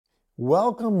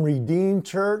Welcome, Redeemed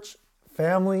Church,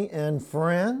 family, and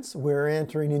friends. We're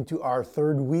entering into our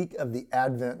third week of the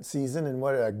Advent season, and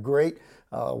what a great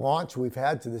launch we've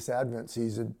had to this Advent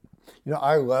season. You know,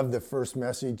 I love the first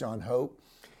message on hope,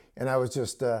 and I was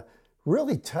just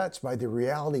really touched by the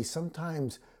reality.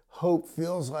 Sometimes hope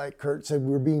feels like Kurt said,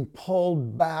 we're being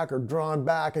pulled back or drawn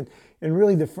back, and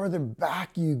really the further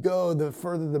back you go, the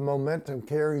further the momentum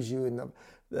carries you and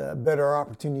the better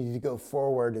opportunity to go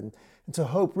forward. And so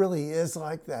hope really is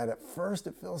like that. At first,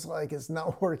 it feels like it's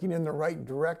not working in the right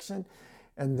direction.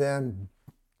 And then,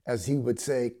 as he would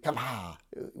say, "Kala,"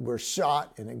 we're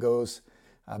shot, and it goes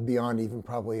beyond even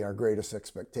probably our greatest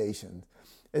expectations.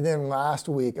 And then last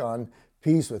week on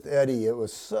Peace with Eddie, it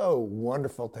was so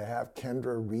wonderful to have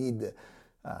Kendra read the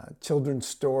children's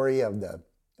story of the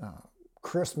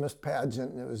Christmas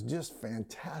pageant. It was just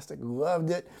fantastic. Loved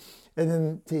it. And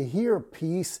then to hear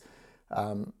Peace,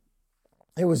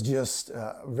 it was just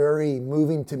very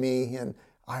moving to me. And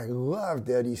I loved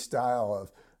Eddie's style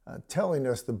of telling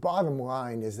us the bottom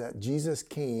line is that Jesus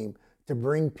came to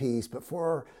bring peace, but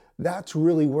for that to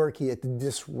really work, he had to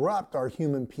disrupt our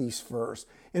human peace first.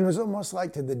 And it was almost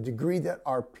like to the degree that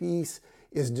our peace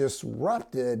is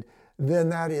disrupted, then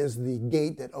that is the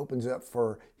gate that opens up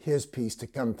for his peace to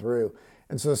come through.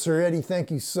 And so, Sir Eddie,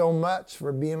 thank you so much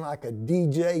for being like a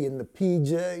DJ in the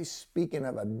PJ. Speaking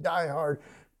of a diehard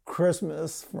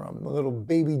Christmas from little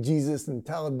baby Jesus in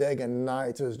Talladega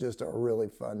Nights, it was just a really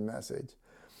fun message.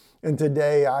 And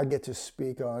today I get to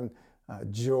speak on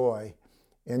joy.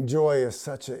 And joy is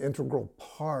such an integral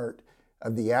part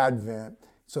of the Advent.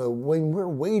 So when we're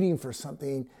waiting for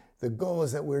something, the goal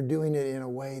is that we're doing it in a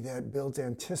way that builds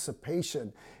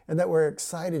anticipation and that we're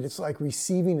excited. It's like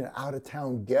receiving an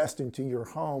out-of-town guest into your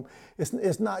home.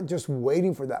 It's not just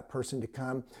waiting for that person to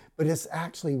come, but it's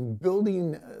actually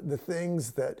building the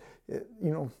things that,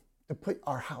 to put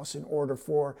our house in order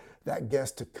for that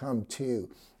guest to come to.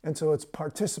 And so it's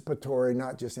participatory,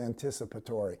 not just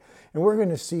anticipatory. And we're going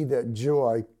to see that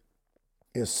joy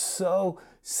is so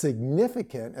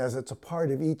significant as it's a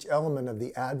part of each element of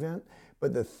the Advent.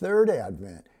 But the third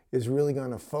Advent is really going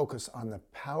to focus on the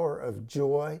power of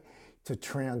joy to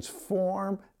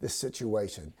transform the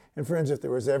situation. And friends, if there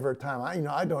was ever a time,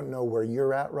 I don't know where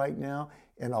you're at right now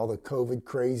in all the COVID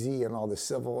crazy and all the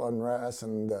civil unrest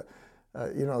and the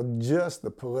just the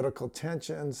political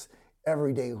tensions,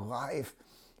 everyday life.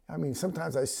 I mean,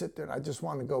 sometimes I sit there and I just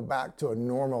want to go back to a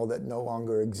normal that no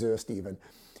longer exists even.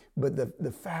 But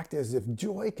the fact is, if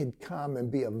joy could come and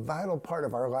be a vital part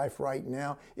of our life right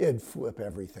now, it'd flip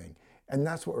everything. And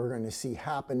that's what we're going to see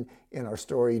happen in our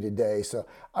story today. So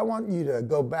I want you to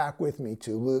go back with me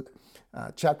to Luke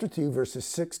chapter 2, verses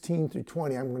 16 through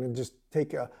 20. I'm going to just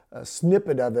take a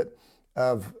snippet of it,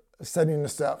 of setting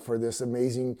us up for this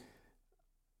amazing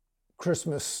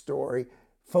Christmas story,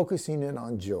 focusing in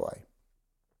on joy.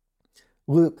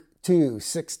 Luke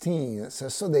 2:16, it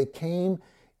says, "So they came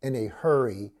in a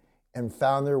hurry and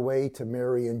found their way to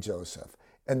Mary and Joseph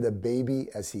and the baby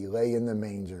as he lay in the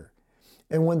manger.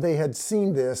 And when they had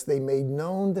seen this, they made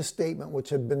known the statement which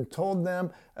had been told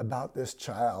them about this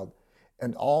child.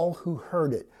 And all who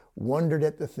heard it wondered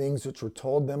at the things which were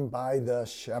told them by the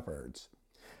shepherds.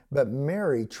 But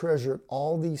Mary treasured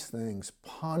all these things,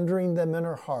 pondering them in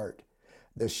her heart.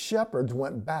 The shepherds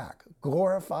went back,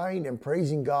 glorifying and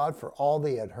praising God for all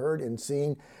they had heard and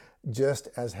seen, just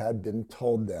as had been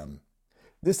told them."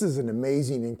 This is an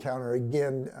amazing encounter.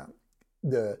 Again,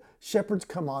 the shepherds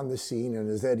come on the scene, and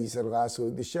as Eddie said last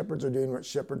week, the shepherds are doing what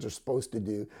shepherds are supposed to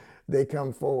do. They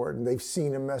come forward, and they've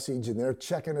seen a message, and they're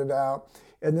checking it out,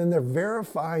 and then they're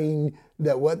verifying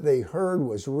that what they heard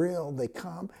was real. They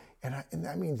come, and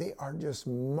they are just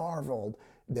marveled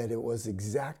that it was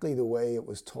exactly the way it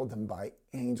was told them by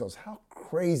angels. How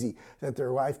crazy that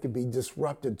their life could be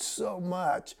disrupted so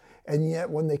much, and yet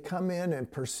when they come in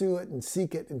and pursue it and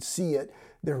seek it and see it,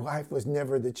 their life was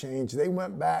never the change. They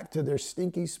went back to their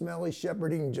stinky, smelly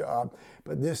shepherding job,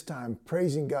 but this time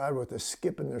praising God with a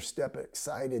skip in their step,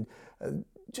 excited,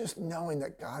 just knowing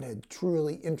that God had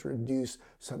truly introduced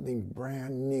something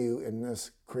brand new in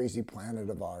this crazy planet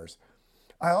of ours.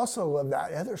 I also love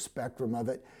that other spectrum of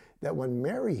it, that when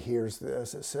Mary hears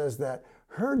this, it says that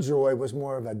her joy was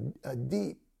more of a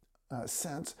deep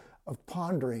sense of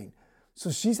pondering.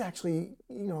 So she's actually,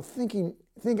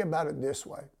 think about it this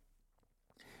way.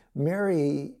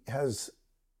 Mary has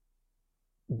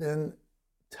been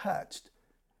touched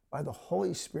by the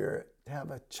Holy Spirit to have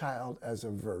a child as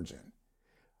a virgin.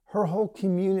 Her whole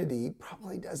community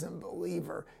probably doesn't believe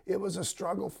her. It was a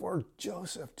struggle for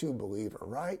Joseph to believe her,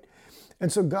 right?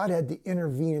 And so God had to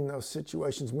intervene in those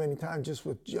situations many times, just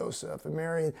with Joseph and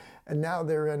Mary. And now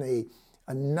they're in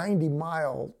a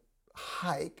 90-mile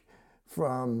hike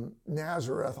from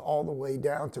Nazareth all the way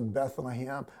down to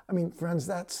Bethlehem. I mean, friends,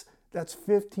 that's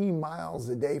 15 miles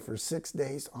a day for 6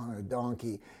 days on a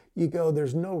donkey. You go,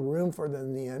 there's no room for them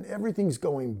in the end. Everything's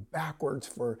going backwards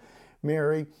for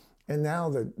Mary. And now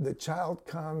the child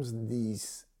comes,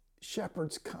 these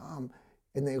shepherds come,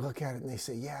 and they look at it and they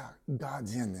say, yeah,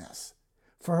 God's in this.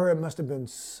 For her, it must have been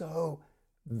so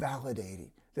validating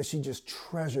that she just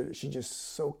treasured it. She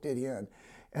just soaked it in.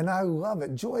 And I love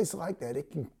it. Joy's like that.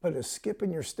 It can put a skip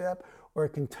in your step, or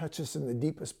it can touch us in the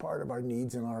deepest part of our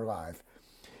needs in our life.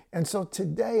 And so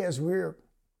today, as we're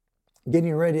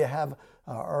getting ready to have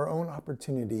our own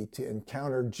opportunity to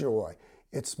encounter joy,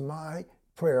 it's my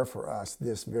prayer for us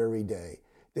this very day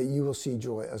that you will see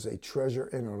joy as a treasure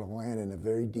in our land in a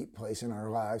very deep place in our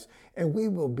lives. And we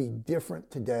will be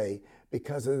different today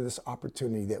because of this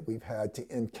opportunity that we've had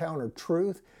to encounter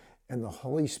truth and the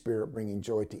Holy Spirit bringing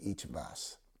joy to each of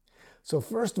us. So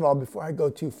first of all, before I go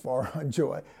too far on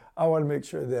joy, I want to make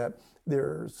sure that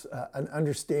there's an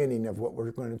understanding of what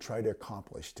we're going to try to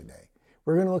accomplish today.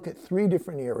 We're going to look at 3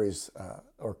 different areas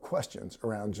or questions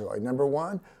around joy. Number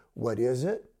 1, what is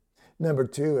it? Number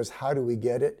 2 is how do we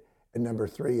get it? And number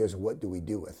 3 is what do we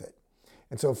do with it?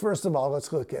 And so first of all,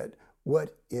 let's look at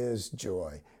what is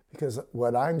joy? Because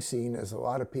what I'm seeing is a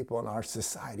lot of people in our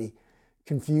society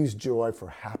confuse joy for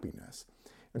happiness.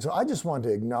 And so I just want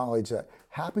to acknowledge that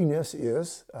happiness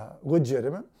is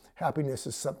legitimate. Happiness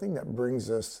is something that brings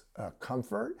us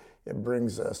comfort. It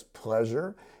brings us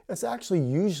pleasure. It's actually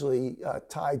usually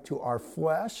tied to our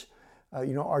flesh,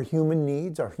 our human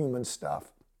needs, our human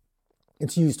stuff.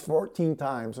 It's used 14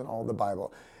 times in all the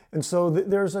Bible. And so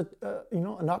there's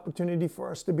an opportunity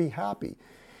for us to be happy.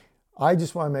 I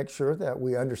just want to make sure that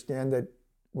we understand that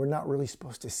we're not really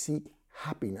supposed to seek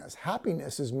happiness.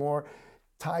 Happiness is more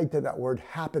tied to that word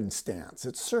happenstance.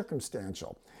 It's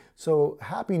circumstantial. So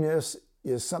happiness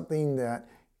is something that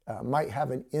might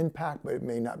have an impact, but it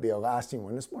may not be a lasting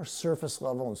one. It's more surface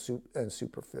level and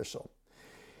superficial.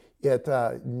 It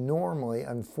normally,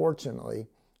 unfortunately,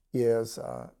 is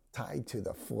tied to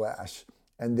the flesh,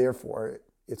 and therefore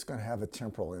it's going to have a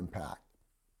temporal impact.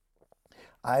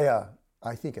 I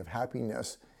think of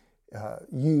happiness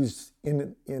used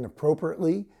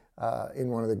inappropriately in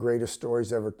one of the greatest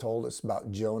stories ever told. It's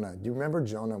about Jonah. Do you remember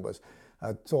Jonah was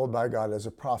told by God as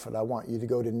a prophet, I want you to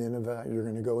go to Nineveh. You're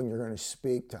going to go and you're going to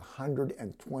speak to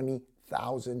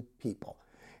 120,000 people.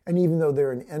 And even though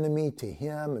they're an enemy to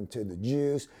him and to the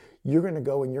Jews, you're going to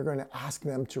go and you're going to ask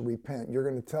them to repent. You're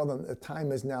going to tell them the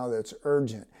time is now, that it's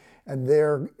urgent. And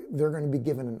they're going to be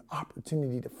given an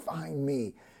opportunity to find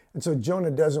me. And so Jonah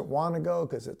doesn't want to go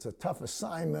because it's a tough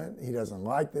assignment. He doesn't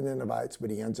like the Ninevites, but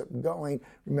he ends up going.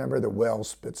 Remember, the whale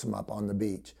spits him up on the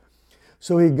beach.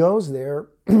 So he goes there,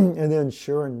 and then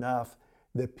sure enough,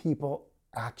 the people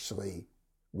actually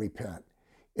repent.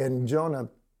 In Jonah,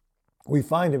 we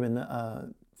find him in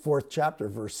the 4th chapter,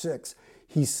 verse 6.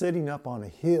 He's sitting up on a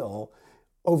hill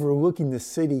overlooking the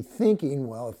city thinking,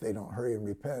 well, if they don't hurry and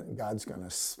repent, God's going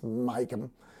to smite them,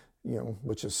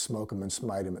 which is smoke them and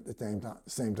smite them at the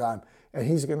same time. And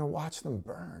he's going to watch them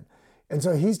burn. And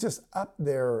so he's just up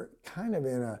there kind of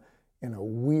in a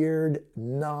weird,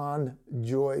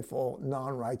 non-joyful,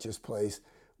 non-righteous place,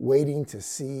 waiting to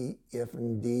see if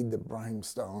indeed the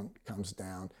brimstone comes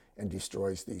down and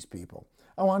destroys these people.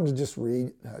 I wanted to just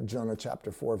read Jonah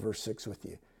chapter 4, verse 6 with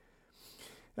you.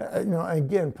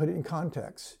 Again, put it in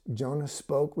context. Jonah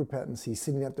spoke repentance. He's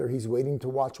sitting up there. He's waiting to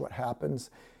watch what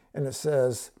happens. And it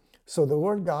says, so the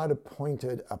Lord God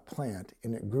appointed a plant,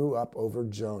 and it grew up over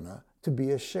Jonah to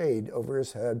be a shade over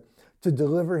his head, to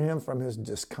deliver him from his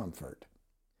discomfort.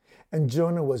 And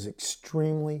Jonah was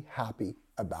extremely happy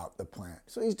about the plant.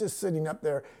 So he's just sitting up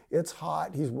there. It's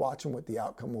hot. He's watching what the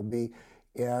outcome will be.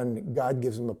 And God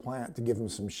gives him a plant to give him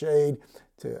some shade,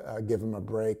 to give him a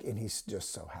break. And he's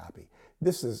just so happy.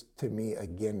 This is, to me,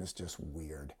 again, is just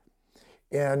weird.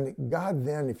 And God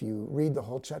then, if you read the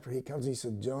whole chapter, he comes, he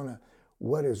said, Jonah,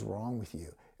 what is wrong with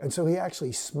you? And so he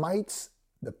actually smites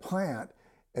the plant,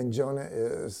 and Jonah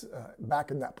is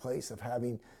back in that place of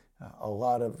having a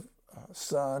lot of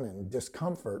sun and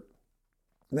discomfort.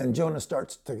 And then Jonah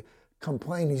starts to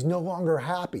complain. He's no longer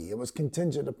happy. It was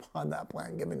contingent upon that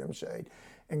plant giving him shade.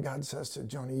 And God says to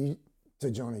Jonah, you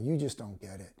just don't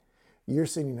get it. You're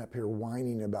sitting up here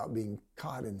whining about being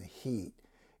caught in the heat,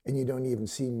 and you don't even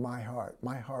see my heart.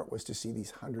 My heart was to see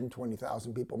these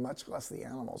 120,000 people, much less the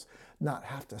animals, not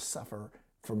have to suffer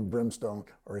from brimstone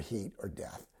or heat or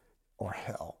death or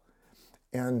hell.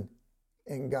 And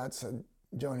God said,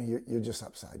 Jonah, you're just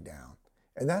upside down.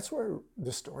 And that's where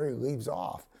the story leaves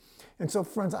off. And so,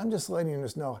 friends, I'm just letting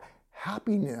us know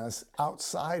happiness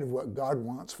outside of what God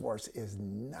wants for us is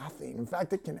nothing. In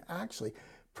fact, it can actually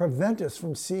prevent us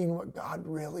from seeing what God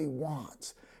really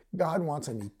wants. God wants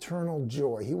an eternal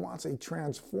joy. He wants a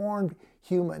transformed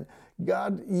human.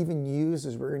 God even used,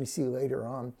 as we're going to see later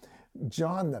on,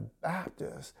 John the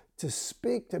Baptist to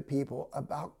speak to people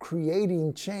about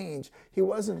creating change. He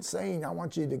wasn't saying, I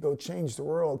want you to go change the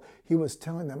world. He was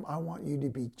telling them, I want you to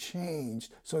be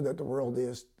changed so that the world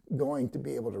is going to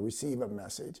be able to receive a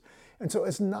message. And so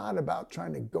it's not about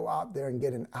trying to go out there and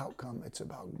get an outcome. It's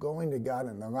about going to God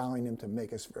and allowing Him to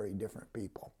make us very different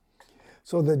people.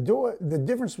 So the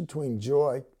difference between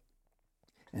joy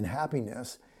and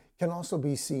happiness can also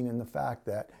be seen in the fact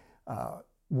that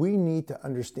we need to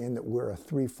understand that we're a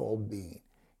threefold being.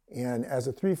 And as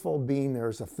a threefold being,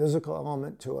 there's a physical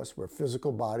element to us. We're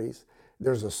physical bodies.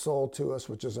 There's a soul to us,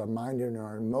 which is our mind and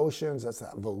our emotions. That's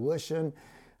that volition.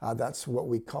 That's what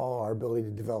we call our ability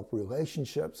to develop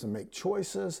relationships and make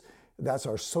choices. That's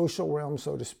our social realm,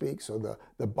 so to speak. So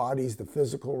the body's the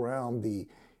physical realm. The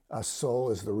soul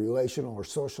is the relational or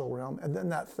social realm. And then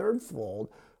that third fold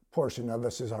portion of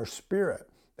us is our spirit.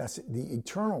 That's the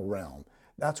eternal realm.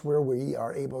 That's where we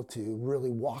are able to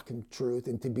really walk in truth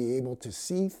and to be able to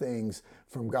see things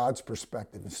from God's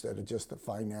perspective instead of just the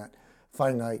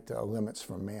finite limits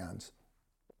from man's.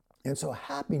 And so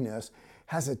happiness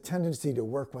has a tendency to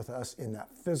work with us in that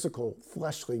physical,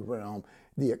 fleshly realm,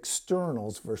 the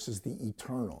externals versus the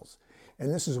eternals.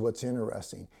 And this is what's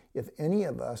interesting. If any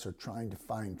of us are trying to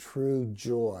find true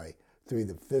joy through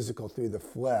the physical, through the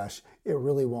flesh, it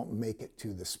really won't make it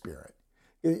to the spirit.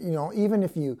 Even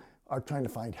if you are trying to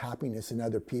find happiness in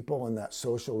other people in that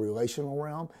social, relational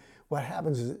realm, what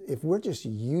happens is if we're just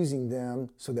using them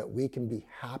so that we can be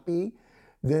happy,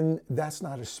 then that's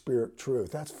not a spirit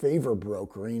truth. That's favor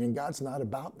brokering, and God's not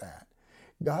about that.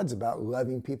 God's about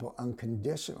loving people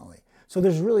unconditionally. So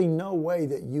there's really no way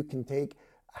that you can take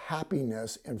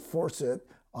happiness and force it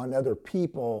on other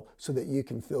people so that you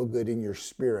can feel good in your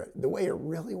spirit. The way it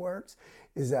really works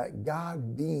is that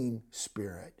God, being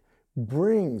spirit,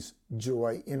 brings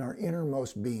joy in our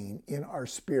innermost being, in our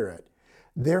spirit.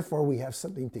 Therefore, we have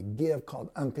something to give called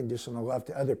unconditional love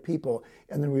to other people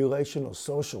in the relational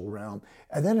social realm.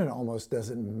 And then it almost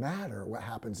doesn't matter what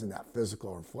happens in that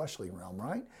physical or fleshly realm,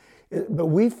 right? But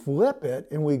we flip it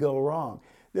and we go wrong.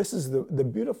 This is the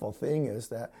beautiful thing is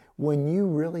that when you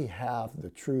really have the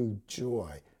true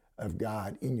joy of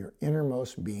God in your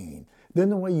innermost being, then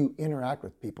the way you interact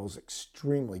with people is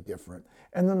extremely different.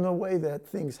 And then the way that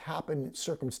things happen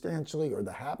circumstantially or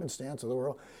the happenstance of the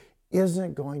world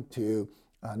isn't going to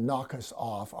knock us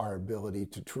off our ability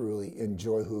to truly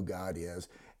enjoy who God is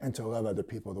and to love other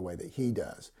people the way that He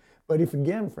does. But if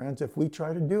we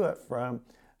try to do it from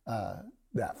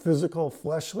that physical,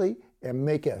 fleshly, and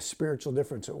make a spiritual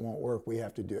difference, it won't work. We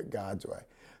have to do it God's way.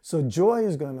 So joy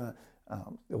is going to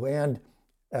land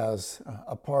as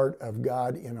a part of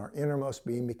God in our innermost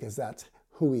being because that's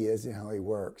who He is and how He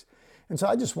works. And so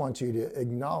I just want you to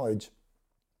acknowledge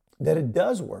that it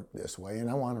does work this way. And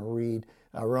I want to read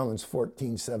Romans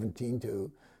 14:17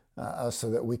 to us so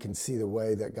that we can see the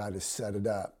way that God has set it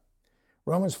up.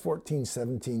 Romans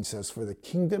 14:17 says, "For the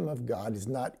kingdom of God is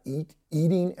not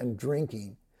eating and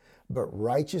drinking, but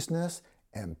righteousness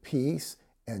and peace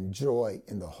and joy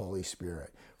in the Holy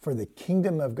Spirit. For the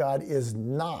kingdom of God is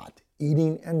not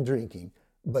eating and drinking,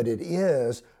 but it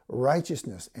is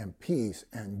righteousness and peace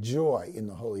and joy in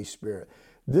the Holy Spirit."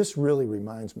 This really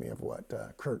reminds me of what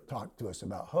Kurt talked to us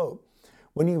about hope,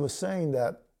 when he was saying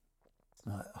that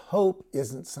hope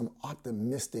isn't some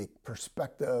optimistic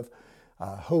perspective.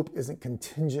 Hope isn't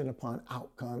contingent upon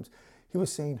outcomes. He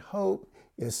was saying hope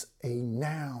is a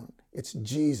noun. It's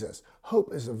Jesus.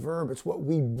 Hope is a verb. It's what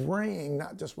we bring,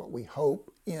 not just what we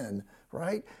hope in,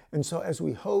 right? And so as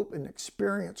we hope and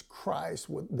experience Christ,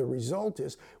 what the result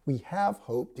is we have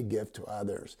hope to give to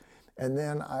others. And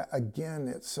then again,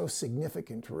 it's so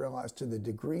significant to realize to the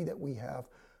degree that we have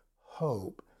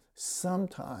hope,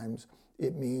 sometimes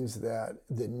it means that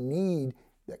the need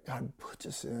that God puts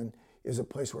us in is a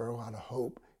place where a lot of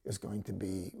hope is going to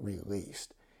be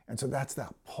released. And so that's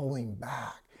that pulling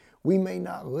back. We may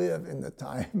not live in the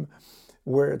time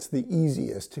where it's the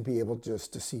easiest to be able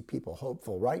just to see people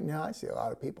hopeful. Right now, I see a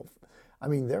lot of people,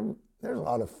 there's a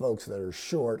lot of folks that are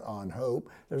short on hope.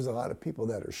 There's a lot of people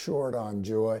that are short on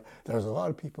joy. There's a lot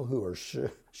of people who are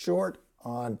short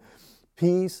on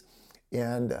peace.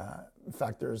 And in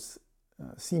fact, there's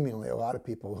seemingly a lot of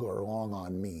people who are long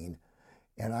on mean.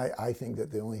 And I think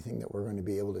that the only thing that we're going to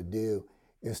be able to do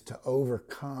is to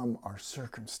overcome our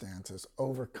circumstances,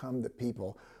 overcome the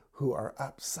people who are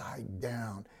upside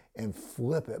down, and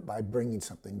flip it by bringing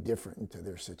something different into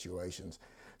their situations.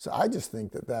 So I just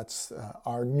think that that's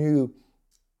our new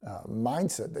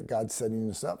mindset that God's setting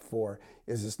us up for,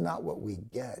 is it's not what we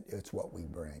get, it's what we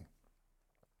bring.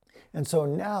 And so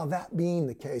now, that being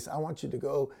the case, I want you to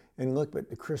go and look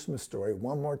at the Christmas story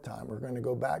one more time. We're going to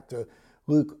go back to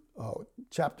Luke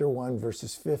chapter 1,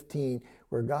 verses 15,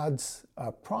 where God's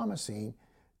promising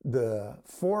the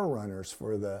forerunners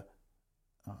for the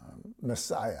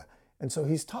Messiah. And so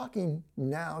he's talking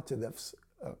now to the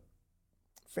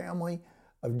family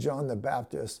of John the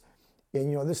Baptist.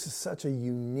 And this is such a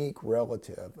unique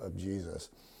relative of Jesus.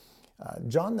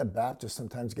 John the Baptist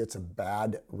sometimes gets a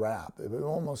bad rap. It would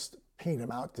almost paint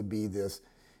him out to be this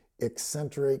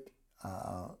eccentric,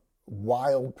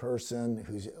 wild person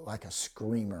who's like a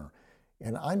screamer.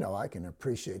 And I know I can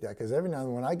appreciate that, because every now and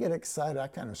then when I get excited, I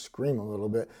kind of scream a little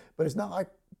bit. But it's not like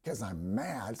because I'm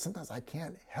mad. Sometimes I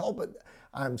can't help it.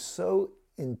 I'm so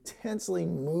intensely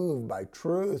moved by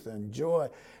truth and joy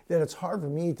that it's hard for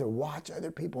me to watch other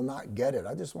people not get it.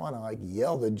 I just want to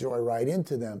yell the joy right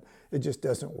into them. It just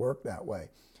doesn't work that way.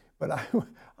 But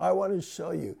I want to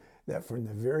show you that from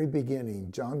the very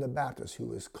beginning, John the Baptist, who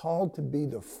was called to be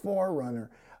the forerunner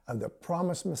of the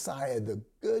promised Messiah, the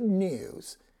good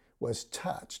news, was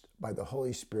touched by the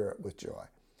Holy Spirit with joy.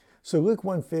 So Luke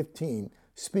 1:15,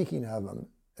 speaking of him,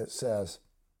 it says,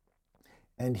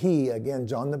 "And he," again,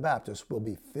 John the Baptist, "will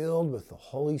be filled with the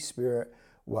Holy Spirit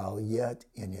while yet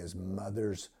in his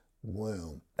mother's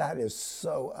womb." That is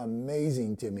so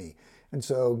amazing to me. And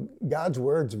so God's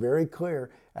word's very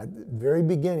clear. At the very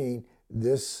beginning,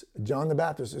 this John the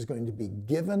Baptist is going to be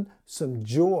given some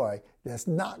joy that's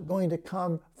not going to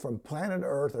come from planet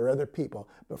Earth or other people,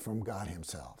 but from God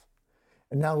himself.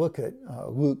 And now look at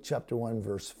Luke chapter 1,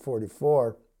 verse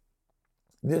 44.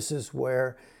 This is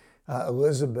where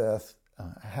Elizabeth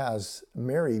has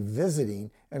Mary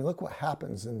visiting, and look what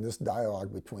happens in this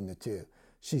dialogue between the two.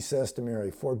 She says to Mary,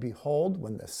 "For behold,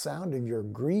 when the sound of your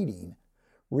greeting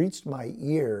reached my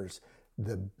ears,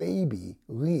 the baby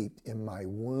leaped in my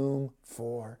womb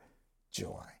for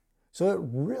joy." So it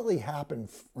really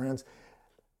happened, friends.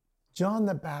 John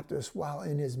the Baptist, while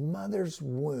in his mother's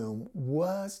womb,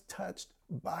 was touched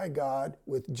by God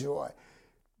with joy.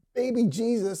 Baby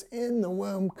Jesus in the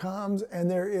womb comes, and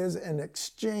there is an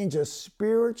exchange, a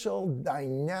spiritual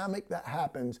dynamic that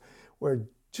happens where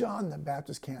John the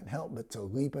Baptist can't help but to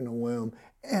leap in the womb.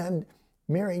 And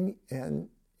Mary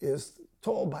is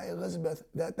told by Elizabeth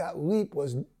that that leap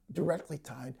was directly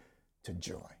tied to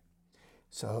joy.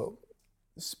 So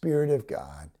the Spirit of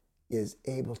God is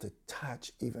able to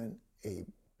touch even a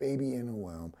baby in a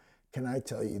womb. Can I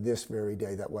tell you this very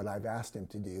day that what I've asked him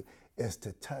to do is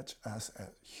to touch us as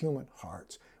human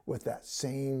hearts with that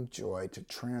same joy, to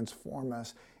transform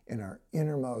us in our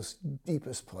innermost,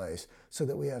 deepest place, so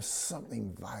that we have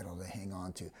something vital to hang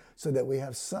on to, so that we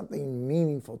have something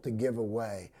meaningful to give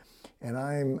away. And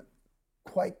I'm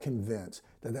quite convinced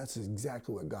that that's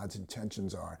exactly what God's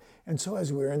intentions are. And so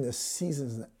as we're in this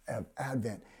season of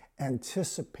Advent,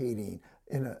 anticipating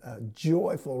in a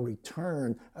joyful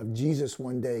return of Jesus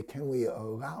one day, can we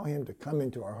allow him to come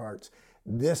into our hearts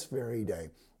this very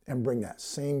day and bring that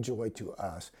same joy to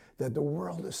us that the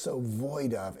world is so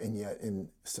void of and yet in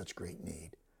such great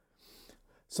need.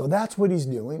 So that's what he's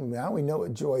doing. Now we know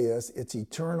what joy is. It's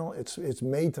eternal. It's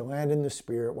made to land in the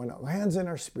Spirit. When it lands in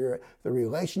our spirit, the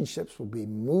relationships will be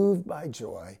moved by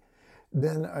joy.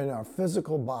 Then in our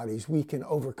physical bodies, we can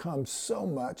overcome so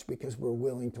much because we're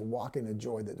willing to walk in a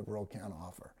joy that the world can't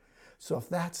offer. So if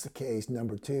that's the case,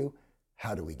 number two,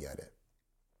 how do we get it?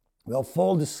 Well,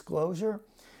 full disclosure,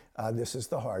 this is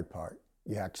the hard part.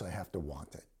 You actually have to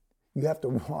want it. You have to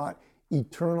want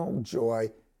eternal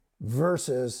joy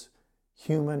versus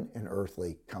human and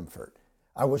earthly comfort.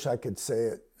 I wish I could say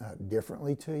it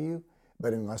differently to you,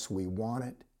 but unless we want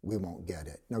it, we won't get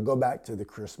it. Now go back to the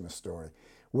Christmas story.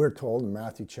 We're told in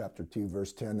Matthew chapter 2,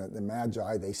 verse 10, that the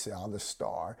Magi, they saw the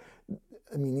star.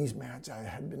 I mean, these Magi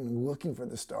had been looking for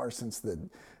the star since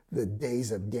the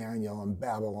days of Daniel and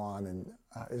Babylon, and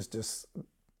it's just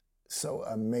so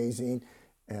amazing.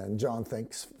 And John,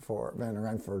 thanks for Van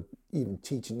Rijn for even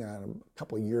teaching that a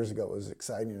couple of years ago. It was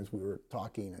exciting as we were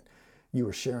talking, and you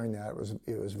were sharing that.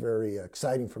 It was very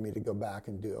exciting for me to go back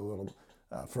and do a little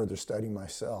further study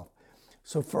myself.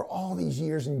 So for all these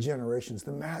years and generations,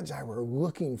 the Magi were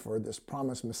looking for this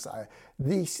promised Messiah.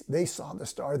 They saw the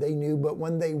star, they knew, but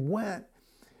when they went,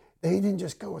 they didn't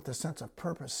just go with a sense of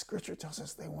purpose. Scripture tells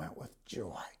us they went with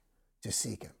joy to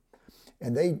seek him.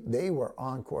 And they were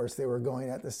on course. They were going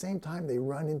at the same time they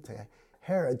run into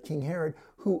Herod, King Herod,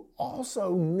 who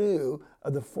also knew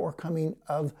of the forecoming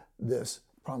of this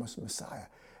promised Messiah.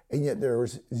 And yet there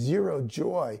was zero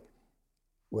joy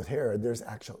with Herod, there's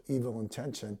actual evil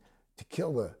intention to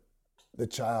kill the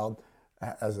child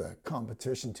as a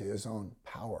competition to his own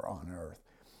power on earth.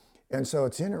 And so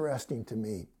it's interesting to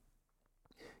me.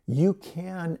 You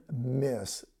can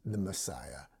miss the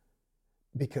Messiah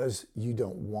because you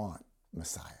don't want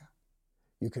Messiah.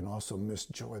 You can also miss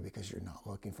joy because you're not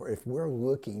looking for it. If we're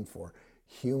looking for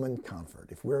human comfort,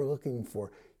 if we're looking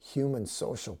for human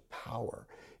social power,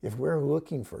 if we're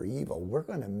looking for evil, we're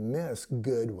going to miss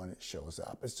good when it shows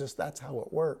up. It's just that's how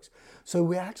it works. So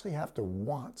we actually have to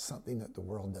want something that the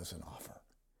world doesn't offer.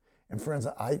 And friends,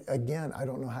 I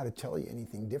don't know how to tell you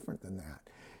anything different than that.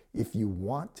 If you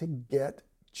want to get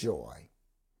joy,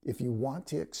 if you want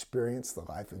to experience the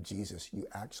life of Jesus, you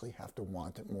actually have to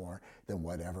want it more than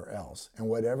whatever else. And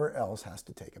whatever else has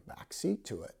to take a back seat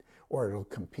to it, or it'll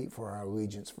compete for our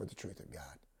allegiance for the truth of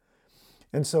God.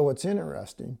 And so what's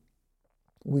interesting,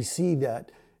 we see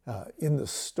that in the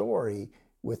story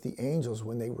with the angels,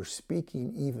 when they were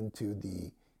speaking even to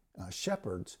the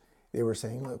shepherds, they were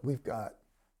saying, look, we've got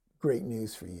great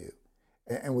news for you.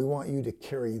 And we want you to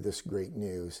carry this great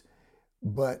news.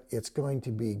 But it's going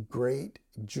to be great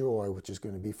joy, which is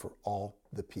going to be for all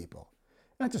the people.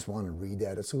 And I just want to read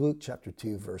that. It's Luke chapter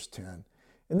 2, verse 10.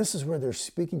 And this is where they're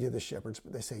speaking to the shepherds,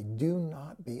 but they say, do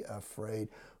not be afraid,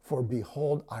 for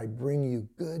behold, I bring you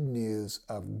good news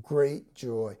of great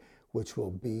joy, which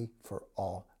will be for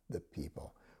all the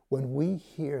people. When we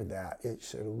hear that, it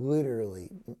should literally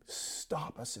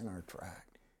stop us in our track.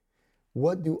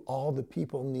 What do all the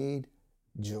people need?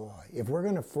 Joy. If we're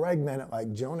going to fragment it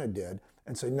like Jonah did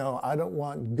and say, no, I don't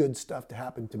want good stuff to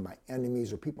happen to my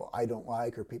enemies or people I don't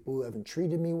like or people who haven't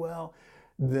treated me well,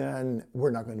 then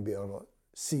we're not going to be able to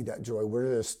see that joy.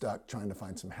 We're just stuck trying to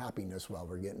find some happiness while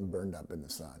we're getting burned up in the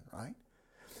sun, right?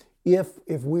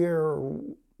 If we're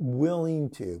willing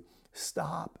to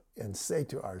stop and say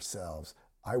to ourselves,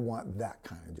 I want that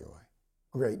kind of joy,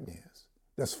 great news.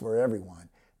 That's for everyone.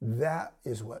 That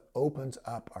is what opens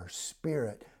up our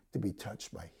spirit to be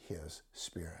touched by His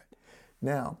Spirit.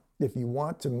 Now, if you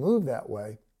want to move that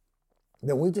way,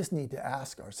 then we just need to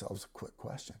ask ourselves a quick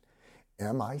question.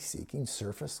 Am I seeking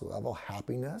surface level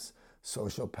happiness,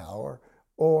 social power,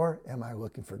 or am I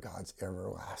looking for God's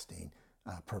everlasting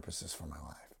purposes for my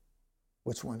life?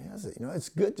 Which one is it? It's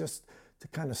good just to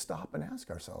kind of stop and ask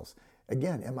ourselves,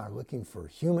 again, am I looking for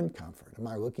human comfort? Am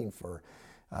I looking for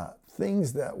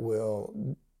things that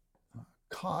will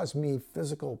cause me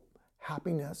physical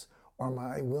happiness, or am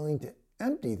I willing to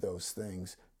empty those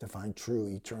things to find true,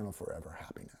 eternal, forever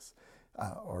happiness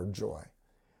or joy?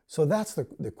 So that's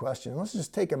the question. Let's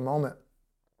just take a moment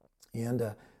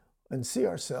and see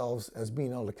ourselves as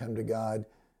being able to come to God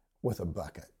with a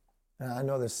bucket. And I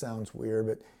know this sounds weird,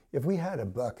 but if we had a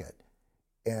bucket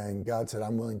and God said,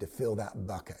 I'm willing to fill that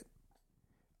bucket,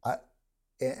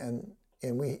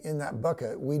 and we, in that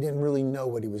bucket, we didn't really know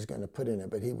what He was going to put in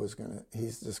it, but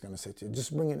He's just going to say to you,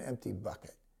 just bring an empty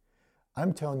bucket.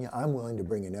 I'm telling you, I'm willing to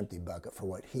bring an empty bucket for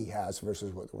what He has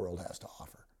versus what the world has to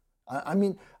offer. I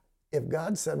mean, if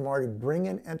God said, Marty, bring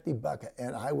an empty bucket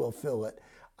and I will fill it,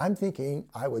 I'm thinking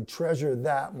I would treasure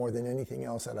that more than anything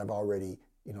else that I've already,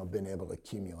 been able to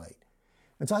accumulate.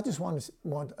 And so I just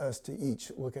want us to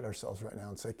each look at ourselves right now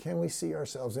and say, can we see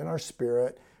ourselves in our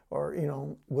spirit or,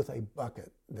 with a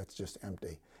bucket that's just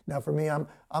empty? Now for me, I'm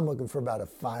looking for about a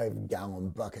 5-gallon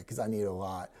bucket because I need a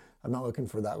lot. I'm not looking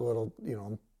for that little,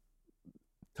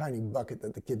 tiny bucket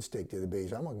that the kids take to the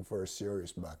beach. I'm looking for a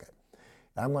serious bucket.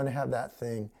 And I'm going to have that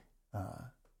thing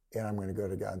and I'm going to go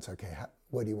to God and say, okay,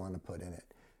 what do you want to put in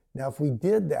it? Now, if we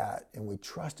did that and we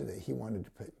trusted that He wanted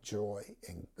to put joy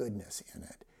and goodness in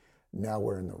it, now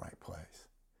we're in the right place.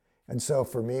 And so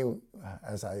for me,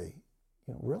 as I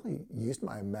really used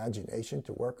my imagination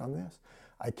to work on this,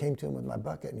 I came to Him with my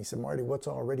bucket and He said, Marty, what's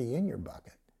already in your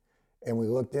bucket? And we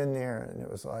looked in there and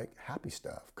it was like happy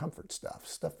stuff, comfort stuff,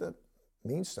 stuff that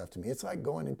means stuff to me. It's like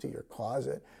going into your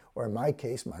closet, or in my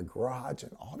case, my garage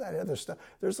and all that other stuff.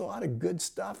 There's a lot of good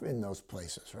stuff in those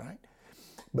places, right?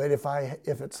 But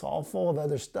if it's all full of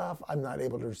other stuff, I'm not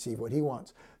able to receive what He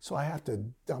wants. So I have to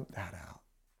dump that out.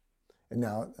 And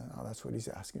now that's what He's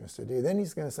asking us to do. Then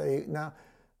He's going to say, now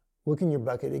look in your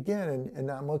bucket again. And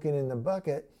now I'm looking in the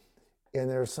bucket and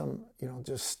there's some,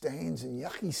 just stains and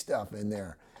yucky stuff in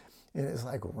there. And it's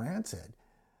like rancid.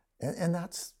 And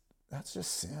that's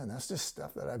just sin. That's just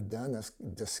stuff that I've done that's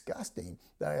disgusting,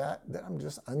 that I'm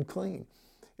just unclean.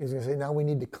 He's going to say, now we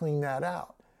need to clean that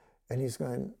out. And He's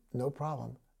going, no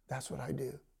problem. That's what I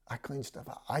do. I clean stuff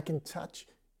out. I can touch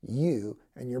you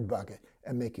and your bucket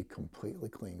and make it completely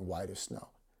clean, white as snow.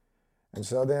 And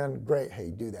so then, great,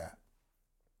 hey, do that.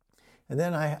 And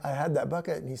then I had that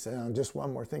bucket and He said, oh, just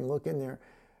one more thing, look in there.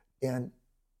 And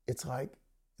it's like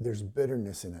there's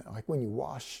bitterness in it. Like when you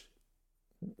wash,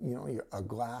 a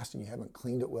glass and you haven't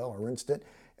cleaned it well or rinsed it,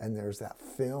 and there's that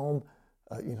film,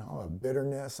 of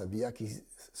bitterness, of yucky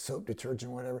soap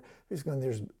detergent, whatever.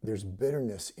 There's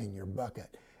bitterness in your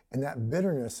bucket. And that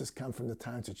bitterness has come from the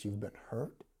times that you've been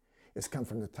hurt. It's come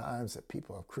from the times that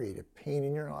people have created pain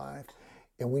in your life.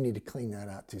 And we need to clean that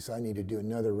out too. So I need to do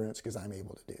another rinse because I'm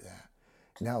able to do that.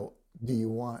 Now, do you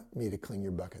want me to clean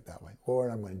your bucket that way?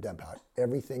 Lord, I'm going to dump out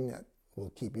everything that will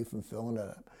keep you from filling it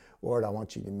up. Lord, I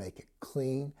want you to make it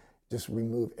clean. Just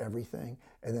remove everything.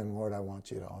 And then, Lord, I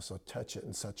want you to also touch it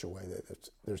in such a way that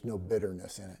there's no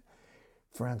bitterness in it.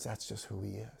 Friends, that's just who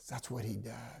he is. That's what he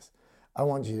does. I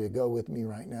want you to go with me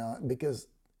right now, because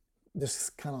this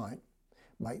kind of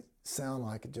might sound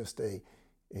like just a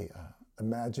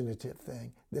imaginative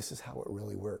thing. This is how it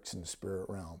really works in the spirit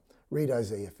realm. Read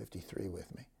Isaiah 53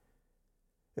 with me.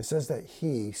 It says that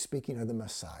he, speaking of the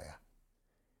Messiah,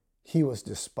 he was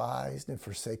despised and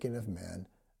forsaken of men,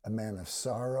 a man of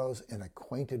sorrows and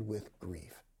acquainted with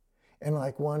grief. And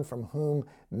like one from whom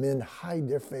men hide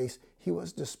their face, he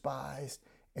was despised,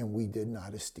 and we did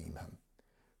not esteem him.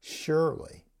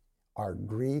 Surely our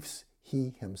griefs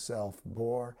he himself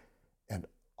bore, and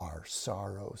our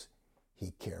sorrows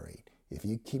he carried. If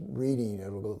you keep reading,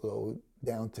 it'll go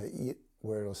down to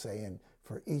where it'll say, and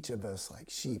for each of us like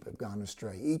sheep have gone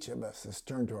astray. Each of us has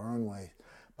turned to our own way,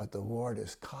 but the Lord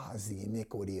has caused the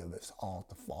iniquity of us all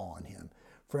to fall on him.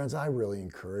 Friends, I really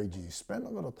encourage you, spend a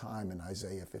little time in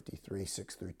Isaiah 53,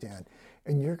 6 through 10,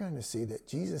 and you're going to see that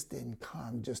Jesus didn't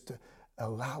come just to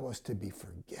allow us to be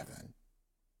forgiven.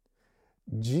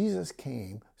 Jesus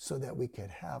came so that we could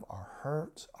have our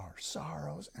hurts, our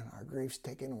sorrows, and our griefs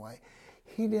taken away.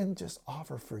 He didn't just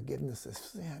offer forgiveness of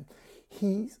sin.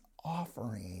 He's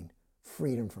offering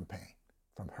freedom from pain,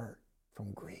 from hurt,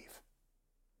 from grief.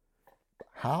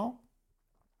 How?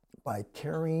 By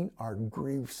carrying our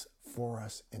griefs for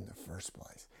us in the first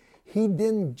place. He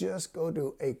didn't just go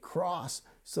to a cross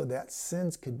so that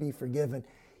sins could be forgiven.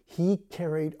 He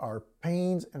carried our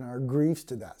pains and our griefs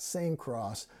to that same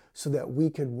cross so that we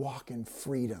could walk in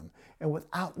freedom. And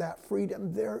without that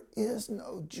freedom, there is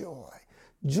no joy.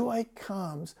 Joy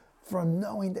comes from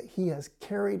knowing that he has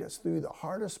carried us through the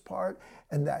hardest part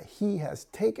and that he has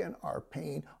taken our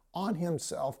pain on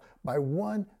himself by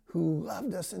one who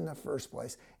loved us in the first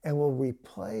place and will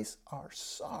replace our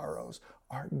sorrows,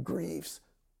 our griefs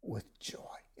with joy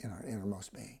in our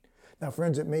innermost being. Now,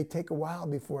 friends, it may take a while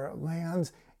before it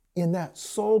lands in that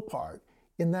soul part,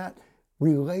 in that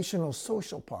relational,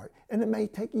 social part. And it may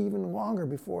take even longer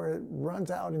before it runs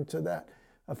out into that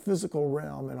physical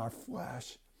realm in our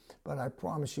flesh. But I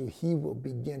promise you, he will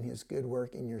begin his good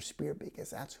work in your spirit,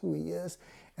 because that's who he is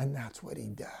and that's what he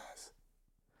does.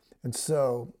 And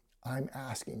so I'm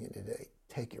asking you today,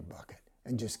 take your bucket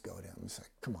and just go to him and say,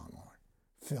 come on, Lord,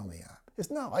 fill me up.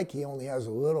 It's not like he only has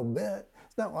a little bit.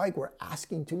 It's not like we're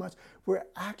asking too much. We're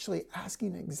actually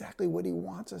asking exactly what he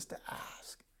wants us to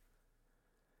ask.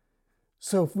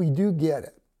 So if we do get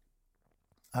it,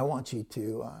 I want you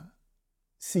to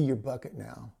see your bucket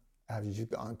now as you've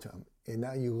gone to him. And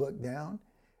now you look down,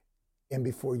 and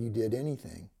before you did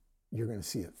anything, you're going to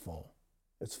see it full.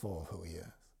 It's full of who he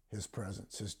is, his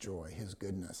presence, his joy, his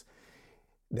goodness,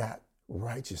 that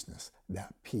righteousness,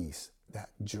 that peace,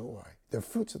 that joy, the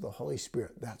fruits of the Holy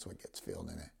Spirit. That's what gets filled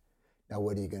in it. Now,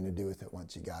 what are you going to do with it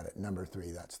once you got it? Number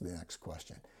 3, that's the next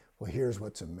question. Well, here's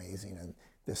what's amazing, and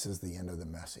this is the end of the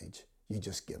message. You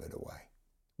just give it away.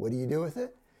 What do you do with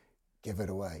it? Give it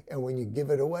away. And when you give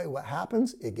it away, what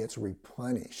happens? It gets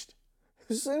replenished.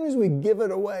 As soon as we give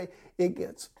it away, it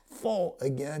gets full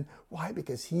again. Why?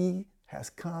 Because he has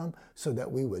come so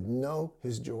that we would know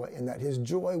his joy and that his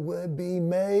joy would be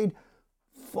made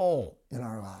full in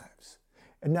our lives.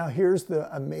 And now here's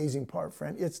the amazing part,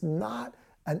 friend. It's not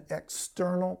an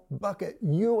external bucket.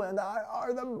 You and I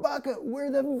are the bucket.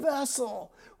 We're the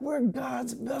vessel. We're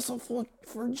God's vessel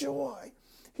for joy.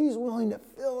 He's willing to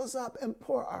fill us up and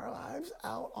pour our lives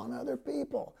out on other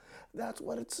people. That's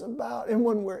what it's about. And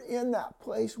when we're in that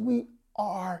place, we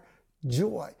are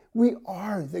joy. We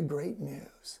are the great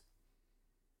news.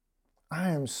 I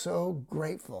am so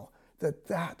grateful that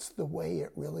that's the way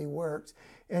it really works.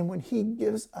 And when he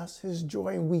gives us his joy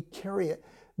and we carry it,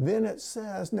 then it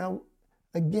says, now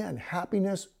again,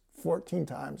 happiness 14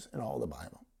 times in all the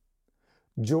Bible.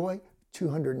 Joy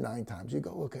 209 times. You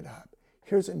go look it up.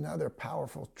 Here's another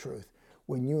powerful truth.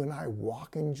 When you and I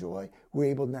walk in joy, we're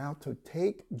able now to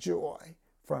take joy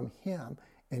from him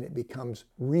and it becomes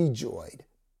rejoyed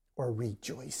or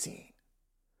rejoicing.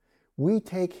 We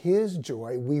take his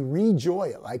joy, we rejoy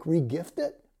it, like regift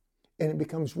it, and it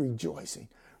becomes rejoicing.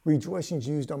 Rejoicing is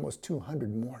used almost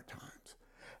 200 more times.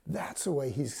 That's the way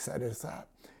he's set us up.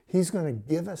 He's going to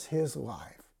give us his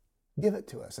life, give it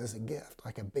to us as a gift,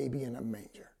 like a baby in a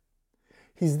manger.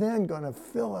 He's then going to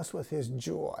fill us with his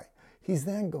joy. He's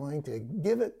then going to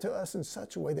give it to us in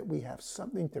such a way that we have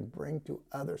something to bring to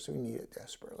others who need it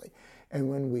desperately. And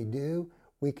when we do,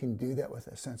 we can do that with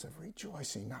a sense of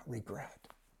rejoicing, not regret.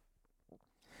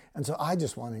 And so I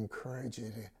just want to encourage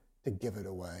you to give it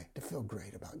away, to feel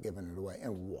great about giving it away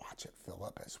and watch it fill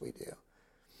up as we do.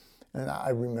 And I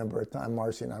remember a time,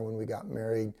 Marcy and I, when we got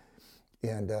married,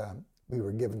 and we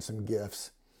were given some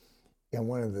gifts. And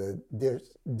one of the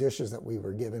dishes that we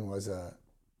were given was a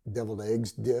deviled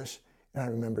eggs dish. And I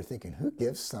remember thinking, who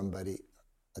gives somebody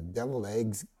a deviled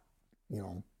eggs,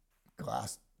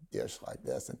 glass dish like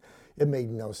this? And it made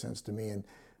no sense to me. And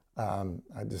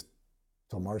I just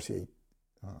told Marcy,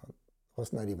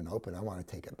 let's not even open. I want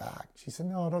to take it back. She said,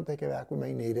 no, don't take it back. We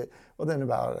may need it. Well, then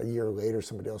about a year later,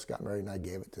 somebody else got married and I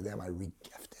gave it to them. I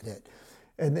regifted it.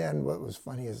 And then what was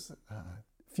funny is a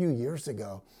few years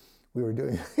ago, we were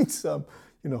doing some,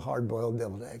 hard-boiled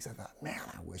deviled eggs. I thought, man,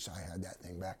 I wish I had that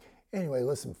thing back. Anyway,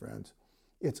 listen, friends,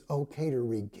 it's okay to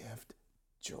regift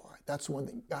joy. That's one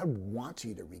thing. God wants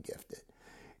you to regift it.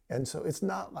 And so it's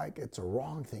not like it's a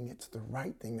wrong thing. It's the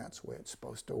right thing. That's the way it's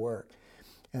supposed to work.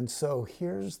 And so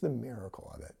here's the miracle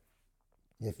of it.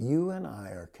 If you and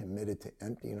I are committed to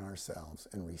emptying ourselves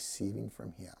and receiving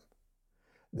from him,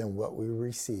 then what we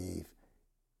receive,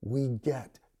 we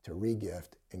get to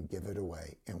regift and give it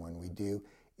away. And when we do,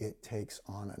 it takes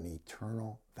on an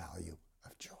eternal value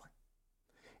of joy.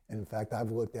 And in fact,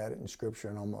 I've looked at it in Scripture,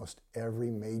 and almost every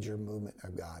major movement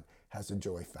of God has a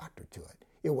joy factor to it.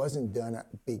 It wasn't done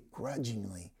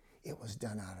begrudgingly. It was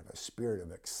done out of a spirit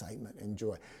of excitement and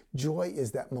joy. Joy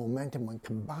is that momentum when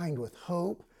combined with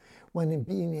hope, when in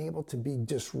being able to be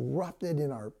disrupted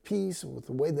in our peace with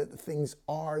the way that the things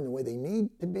are and the way they need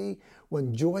to be.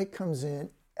 When joy comes in,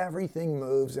 everything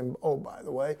moves. And oh, by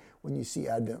the way, when you see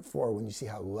Advent 4, when you see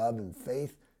how love and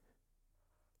faith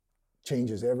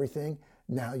changes everything,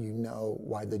 now you know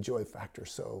why the joy factor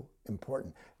is so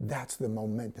important. That's the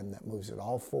momentum that moves it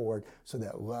all forward so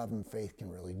that love and faith can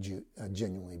really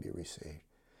genuinely be received.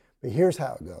 But here's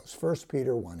how it goes. 1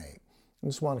 Peter 1:8. I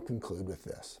just want to conclude with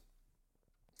this.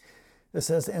 It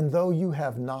says, and though you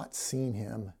have not seen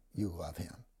him, you love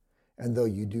him. And though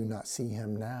you do not see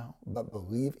him now, but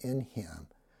believe in him,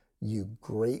 you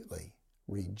greatly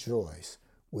rejoice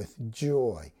with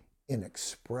joy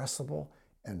inexpressible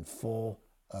and full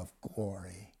of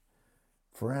glory.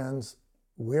 Friends,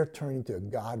 we're turning to a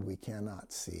God we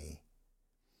cannot see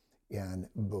and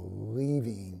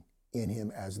believing in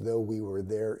him as though we were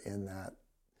there in that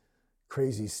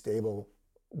crazy stable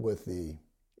with the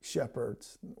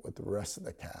shepherds, with the rest of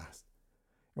the cast.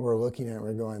 And we're looking at it and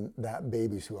we're going, that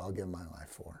baby's who I'll give my life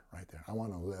for right there. I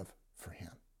want to live for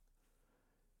him.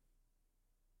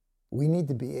 We need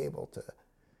to be able to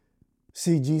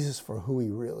see Jesus for who he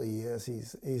really is.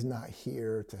 He's not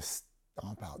here to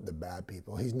stomp out the bad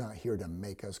people. He's not here to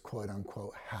make us, quote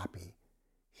unquote, happy.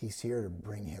 He's here to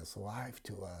bring his life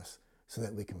to us so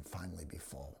that we can finally be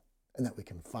full and that we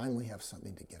can finally have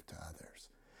something to give to others.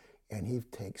 And he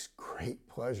takes great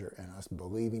pleasure in us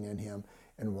believing in him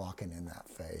and walking in that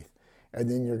faith. And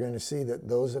then you're going to see that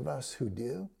those of us who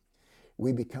do,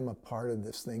 we become a part of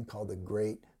this thing called the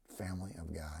great family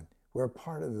of God. We're a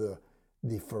part of the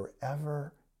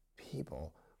forever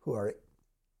people who are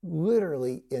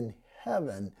literally in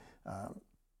heaven,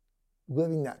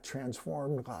 living that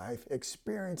transformed life,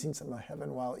 experiencing some of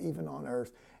heaven while even on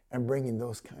earth, and bringing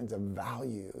those kinds of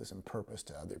values and purpose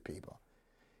to other people.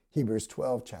 Hebrews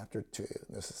 12, chapter 2,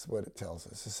 this is what it tells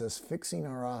us. It says, fixing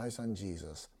our eyes on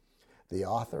Jesus, the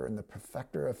author and the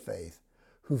perfecter of faith,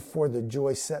 who for the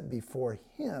joy set before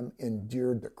him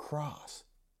endured the cross,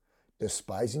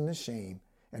 despising the shame,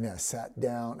 and has sat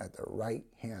down at the right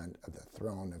hand of the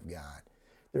throne of God.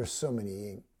 There's so many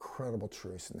incredible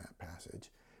truths in that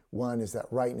passage. One is that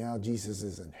right now Jesus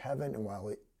is in heaven and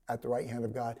while at the right hand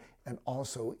of God, and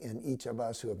also in each of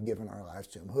us who have given our lives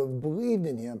to him, who have believed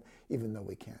in him, even though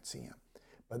we can't see him.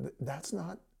 But that's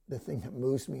not the thing that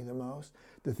moves me the most.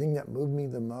 The thing that moved me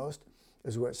the most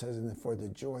is where it says, and for the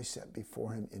joy set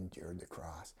before him endured the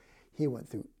cross. He went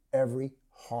through every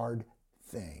hard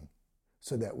thing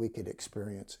so that we could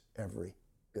experience every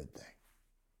good thing.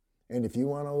 And if you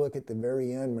want to look at the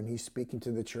very end when he's speaking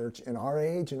to the church in our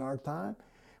age, in our time,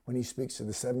 when he speaks to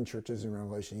the 7 churches in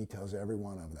Revelation, he tells every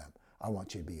one of them, I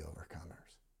want you to be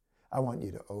overcomers. I want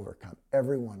you to overcome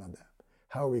every one of them.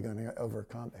 How are we going to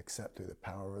overcome? Except through the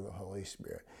power of the Holy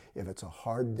Spirit. If it's a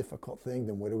hard, difficult thing,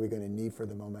 then what are we going to need for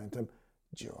the momentum?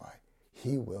 Joy.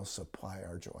 He will supply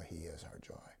our joy. He is our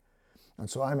joy. And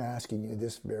so I'm asking you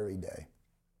this very day,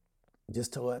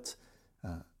 just to let's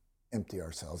empty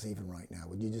ourselves even right now.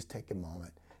 Would you just take a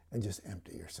moment and just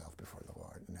empty yourself before the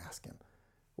Lord and ask him,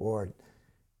 Lord,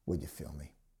 would you fill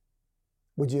me?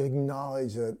 Would you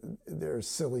acknowledge that there's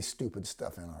silly, stupid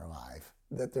stuff in our life,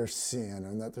 that there's sin,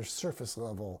 and that there's surface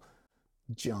level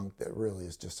junk that really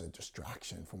is just a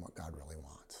distraction from what God really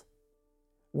wants?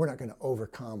 We're not going to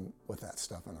overcome with that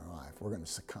stuff in our life. We're going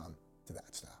to succumb to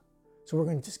that stuff. So we're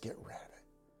going to just get rid of it.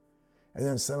 And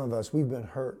then some of us, we've been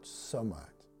hurt so much.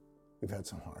 We've had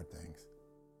some hard things.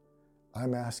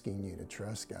 I'm asking you to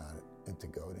trust God and to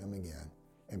go to him again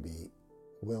and be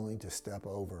willing to step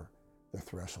over the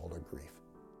threshold of grief.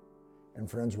 And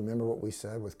friends, remember what we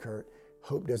said with Kurt?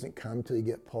 Hope doesn't come till you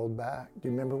get pulled back. Do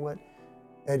you remember what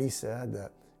Eddie said?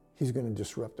 That he's going to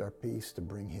disrupt our peace to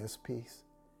bring his peace.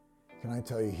 Can I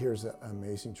tell you, here's the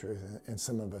amazing truth, and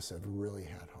some of us have really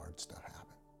had hard stuff happen.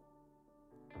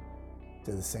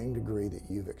 To the same degree that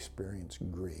you've experienced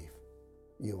grief,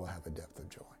 you will have a depth of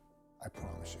joy. I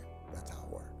promise you, that's how it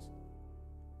works.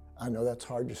 I know that's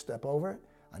hard to step over it.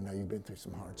 I know you've been through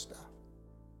some hard stuff.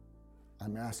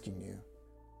 I'm asking you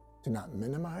to not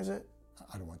minimize it.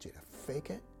 I don't want you to fake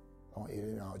it. I want you to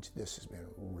acknowledge this has been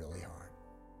really hard.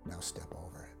 Now step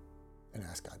over it and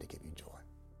ask God to give you joy.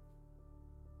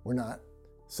 We're not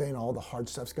saying all the hard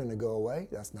stuff's going to go away.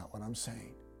 That's not what I'm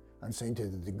saying. I'm saying to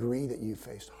the degree that you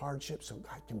faced hardship so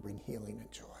God can bring healing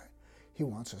and joy. He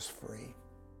wants us free.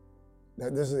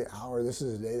 That this is the hour, this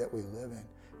is the day that we live in.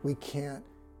 We can't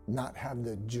not have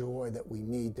the joy that we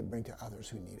need to bring to others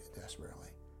who need it desperately.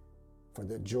 For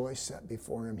the joy set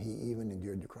before him, he even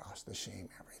endured the cross, the shame,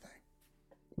 everything.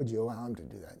 Would you allow him to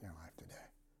do that in your life today?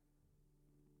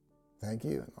 Thank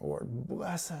you. And the Lord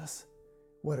bless us.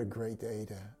 What a great day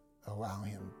to allow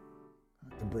him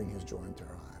to bring his joy into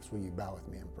our lives. Will you bow with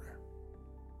me in prayer?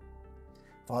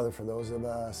 Father, for those of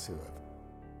us who have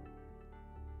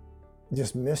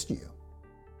just missed you,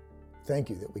 thank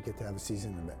you that we get to have a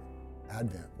season of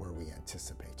Advent where we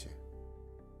anticipate you.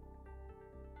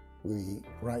 We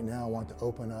right now want to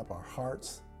open up our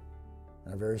hearts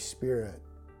and our very spirit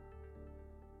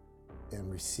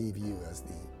and receive you as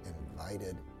the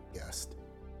invited guest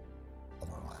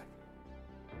of our life.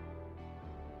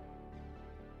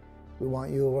 We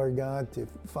want you, Lord God, to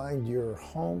find your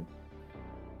home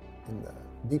in the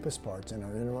deepest parts, in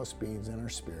our innermost beings, in our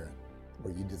spirit,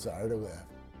 where you desire to live.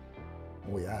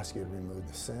 And we ask you to remove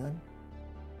the sin,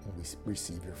 and we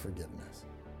receive your forgiveness.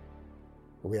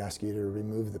 We ask you to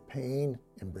remove the pain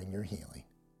and bring your healing.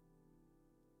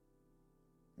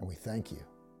 And we thank you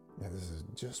that this is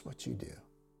just what you do.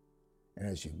 And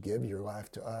as you give your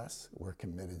life to us, we're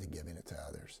committed to giving it to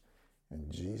others. In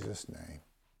Jesus' name,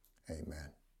 amen.